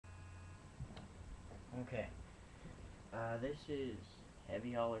Okay, this is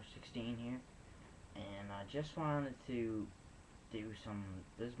Heavy Hauler 16 here, and I just wanted to do some.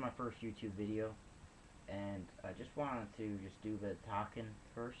 This is my first YouTube video, and I just wanted to just do a bit of talking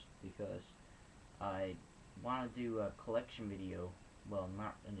first because I want to do a collection video. Well,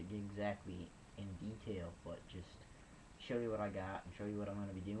 not exactly in detail, but just show you what I got and show you what I'm going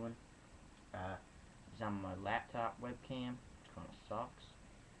to be doing. It's on my laptop webcam. It kind of sucks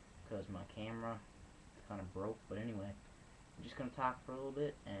because my camera kind of broke, but anyway. I'm just going to talk for a little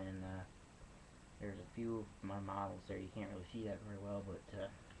bit, and there's a few of my models there. You can't really see that very well, but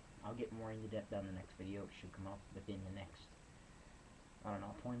I'll get more into depth on the next video. It should come up within the next, I don't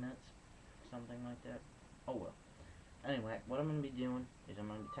know, 20 minutes, something like that. Oh well. Anyway, what I'm going to be doing is I'm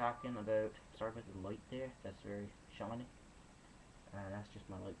going to be talking about, sorry about the light there, that's very shiny. That's just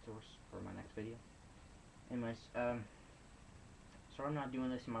my light source for my next video. Anyways, so I'm not doing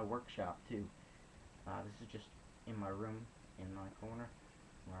this in my workshop too. This is just in my room, in my corner,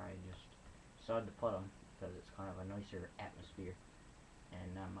 where I just decided to put them because it's kind of a nicer atmosphere.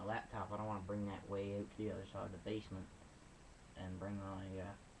 And my laptop, I don't want to bring that way out to the other side of the basement and bring my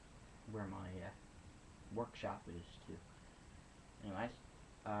where my workshop is too. Anyways,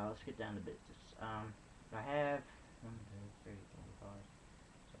 let's get down to business. I have 1, 2, 3, 4,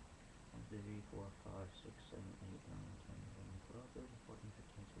 5, 1, 2, 3, 4, 5, 6, 7, 8, 9, 10, 11, 12, 13, 14,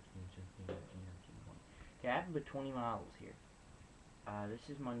 15, 16, 17, 18, 19, 20. Okay, I have about 20 models here.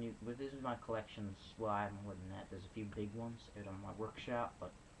 This is my new. But this is my collections. Well, I have more than that. There's a few big ones out on my workshop, but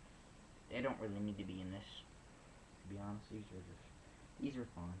they don't really need to be in this. To be honest, these are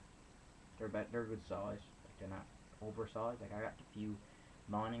fine. They're good size. Like they're not oversized. Like I got a few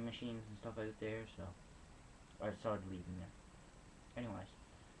mining machines and stuff out there, so I decided to leave them there. Anyways,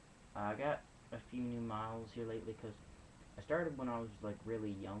 I got a few new models here lately because I started when I was like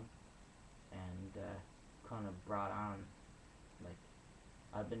really young, and kind of brought on like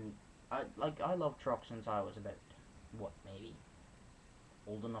I love trucks since I was about, what, maybe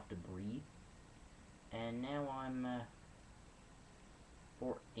old enough to breathe, and now I'm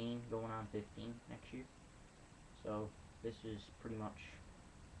 14, going on 15 next year. So this is pretty much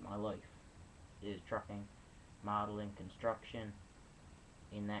my life, is trucking, modeling, construction,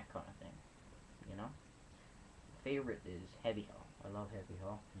 in that kind of thing. You know, favorite is heavy haul. I love heavy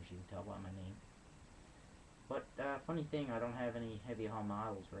haul, as you can tell by my name. But funny thing, I don't have any heavy haul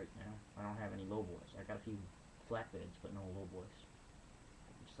models right now. I don't have any lowboys. I got a few flatbeds, but no lowboys,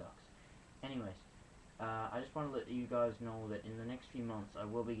 which sucks. Anyways, I just want to let you guys know that in the next few months, I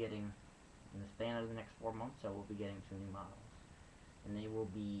will be getting, in the span of the next 4 months, I will be getting 2 new models. And they will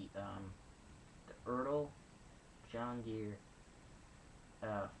be the Ertl John Deere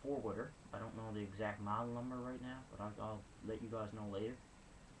four-wooder. I don't know the exact model number right now, but I'll let you guys know later.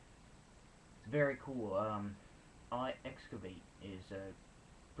 It's very cool. I Excavate is a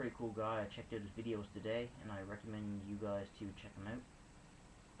pretty cool guy. I checked out his videos today, and I recommend you guys to check him out.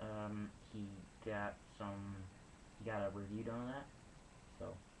 He got a review done of that,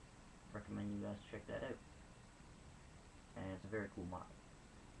 so recommend you guys check that out. And it's a very cool model.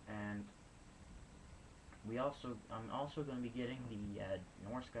 And I'm also going to be getting the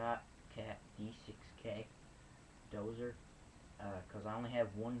Norscot Cat D6K dozer, because I only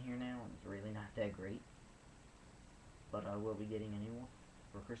have one here now, and it's really not that great. But I will be getting a new one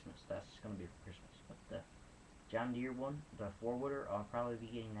for Christmas. That's going to be for Christmas. But the John Deere one, the four-wooder, I'll probably be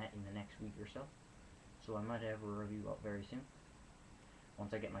getting that in the next week or so. So I might have a review up very soon,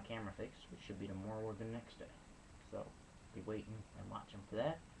 once I get my camera fixed, which should be tomorrow or the next day. So be waiting and watching for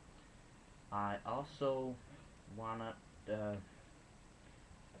that. I also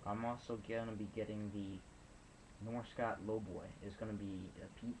I'm also gonna be getting the Norscot Lowboy. It's gonna be a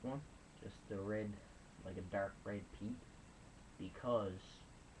peat one, just the red, like a dark red peat, because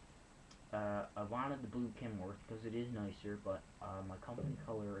I wanted the blue Kenworth because it is nicer, but my company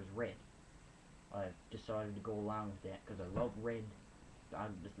color is red. I've decided to go along with that because I love red. My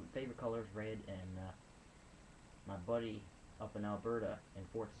favorite color is red, and my buddy up in Alberta, in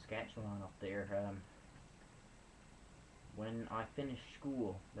Fort Saskatchewan up there, when I finish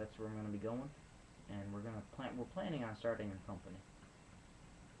school, that's where I'm going to be going, and we're planning on starting a company,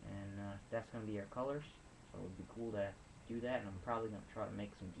 and that's going to be our colors, so it would be cool to do that, and I'm probably going to try to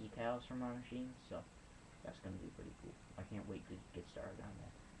make some decals for my machines, so that's going to be pretty cool. I can't wait to get started on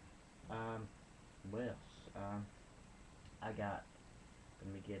that. What else? I got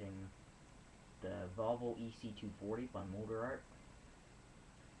going to be getting the Volvo EC240 by Motor Art,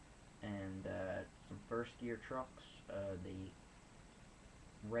 and some first gear trucks. The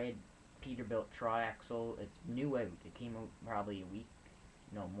red Peterbilt triaxle. It's new out. It came out probably a week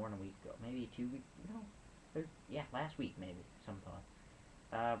No, more than a week ago. Maybe 2 weeks. No, yeah, last week maybe sometime.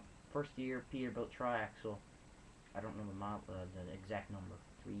 First year Peterbilt triaxle. I don't know the exact number.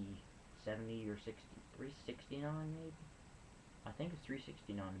 370 or 60, 369 maybe. I think it's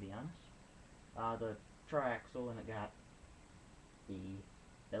 369 to be honest. The triaxle, and it got the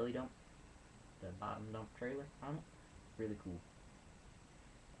belly dump, the bottom dump trailer on it. Really cool.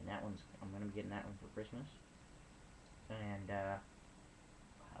 And I'm gonna be getting that one for Christmas. And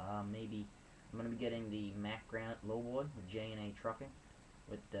maybe I'm gonna be getting the Mack Granite Lowboy with J&A Trucking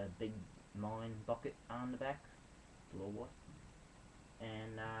with the big mine bucket on the back, the Lowboy,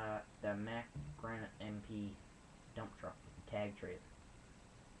 and the Mack Granite MP dump truck with the tag trailer.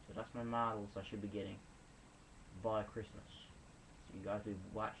 So that's my models I should be getting by Christmas. So you guys will be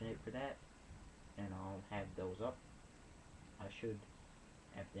watching it for that, and I'll have those up. I should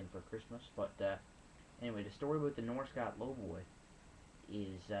have them for Christmas, but anyway, the story with the Norscot Lowboy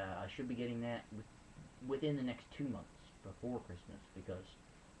is I should be getting that within the next 2 months before Christmas, because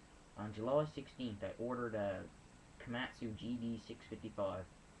on July 16th I ordered a Komatsu GD655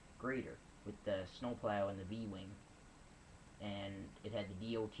 grader with the snowplow and the V-wing, and it had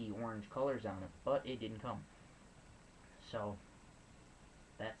the DOT orange colors on it, but it didn't come. So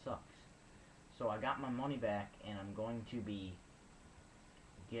that sucks. So I got my money back, and I'm going to be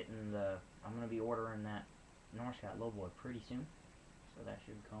ordering that Norscot Lowboy pretty soon. So that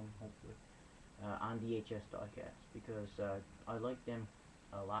should come hopefully on DHS diecast, because I like them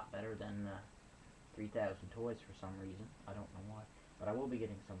a lot better than 3000 Toys for some reason. I don't know why, but I will be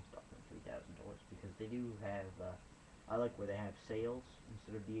getting some stuff from 3000 Toys because they do have. I like where they have sales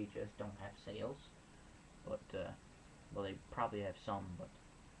instead of DHS don't have sales, but well, they probably have some, but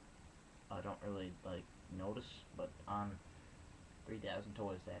I don't really like notice. But on 3000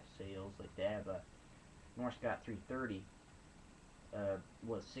 Toys they have sales. Like they have a Norscot 330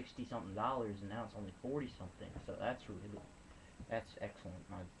 was $60 something, and now it's only 40 something. So that's excellent.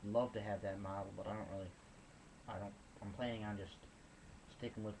 I'd love to have that model, but I'm planning on just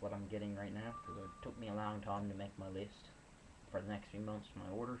sticking with what I'm getting right now, because it took me a long time to make my list for the next few months, my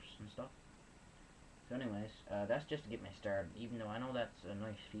orders and stuff. So anyways, that's just to get me started, even though I know that's a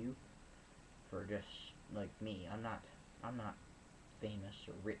nice few for just like me. I'm not famous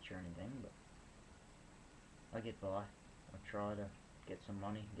or rich or anything, but I get by. I try to get some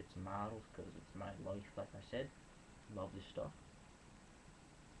money, get some models, because it's my life, like I said. Love this stuff.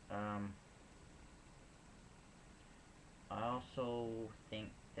 I also think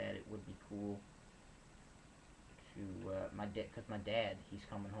that it would be cool to because my dad, he's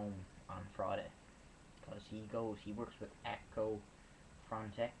coming home on Friday, because he works with ATCO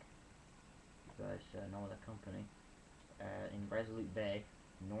Frontec. You guys know the company in Resolute Bay,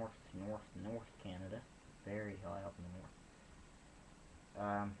 north Canada, very high up in the north.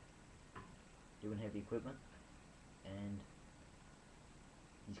 Doing heavy equipment, and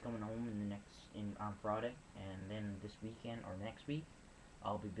he's coming home on Friday, and then this weekend or next week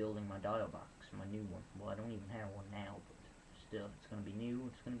I'll be building my dial box, my new one. Well, I don't even have one now, but still, it's gonna be new.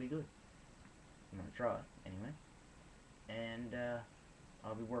 It's gonna be good. I'm gonna try anyway, and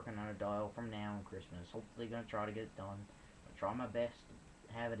I'll be working on a dial from now on Christmas. Hopefully, gonna try to get it done. I'll try my best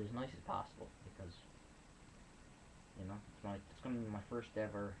to have it as nice as possible, because it's gonna be my first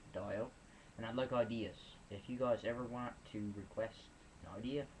ever dial, and I'd like ideas. If you guys ever want to request an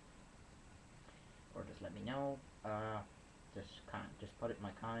idea, or just let me know, just put it in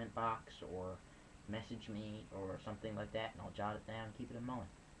my comment box, or message me, or something like that, and I'll jot it down and keep it in mind.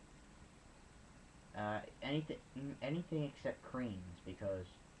 Anything except cranes, because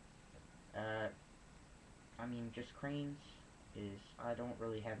I mean, just cranes I don't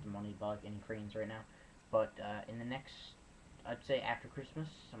really have the money to buy any cranes right now, but in the next, I'd say after Christmas,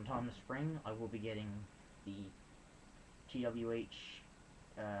 sometime in the spring, I will be getting the TWH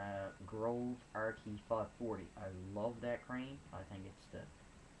Grove RT540. I love that crane. I think it's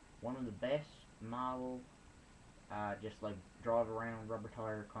one of the best model, just like drive around rubber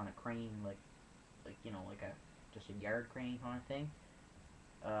tire kind of crane, like just a yard crane kind of thing.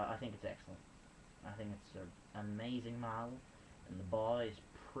 I think it's excellent. I think it's an amazing model, and the buy is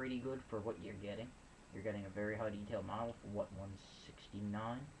pretty good for what you're getting. You're getting a very high detail model for what,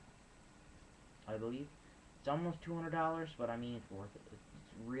 169, I believe. It's almost $200, but I mean, it's worth it.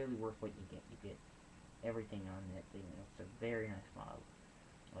 It's really worth what you get. You get everything on that thing. It's a very nice model.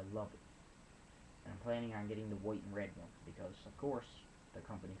 I love it. And I'm planning on getting the white and red one, because of course the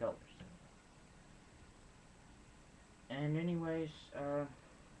company colors. And anyways,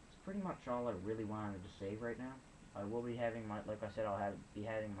 it's pretty much all I really wanted to say right now. I will be having like I said, be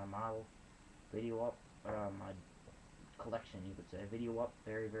having my model video up, my collection, you could say, video up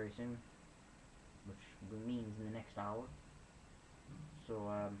very, very soon, which means in the next hour.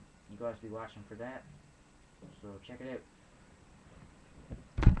 So, you guys be watching for that. So check it out.